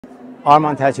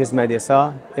Aramed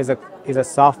is a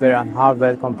software and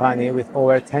hardware company with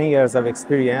over 10 years of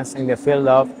experience in the field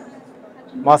of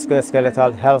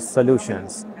musculoskeletal health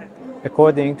solutions.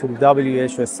 According to the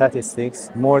WHO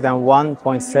statistics, more than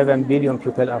 1.7 billion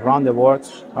people around the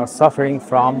world are suffering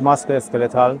from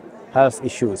musculoskeletal health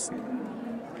issues.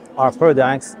 Our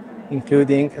products,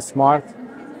 including smart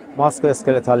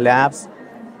musculoskeletal labs,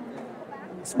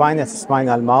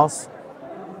 spinal mouse,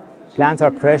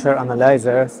 plantar pressure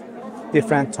analyzers,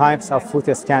 different types of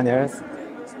foot scanners,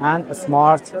 and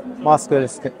smart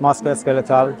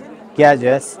musculoskeletal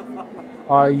gadgets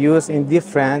are used in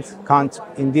different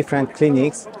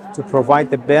clinics to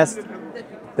provide the best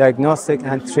diagnostic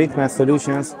and treatment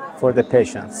solutions for the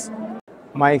patients.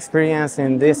 My experience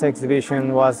in this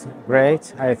exhibition was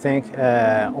great. I think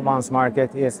Oman's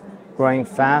market is growing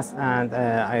fast, and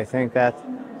I think that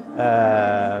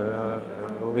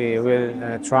we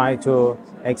will try to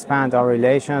expand our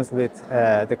relations with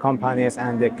the companies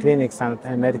and the clinics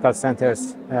and medical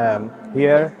centers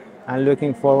here, and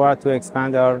looking forward to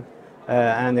expand our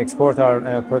and export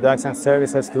our products and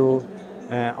services to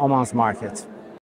Oman's market.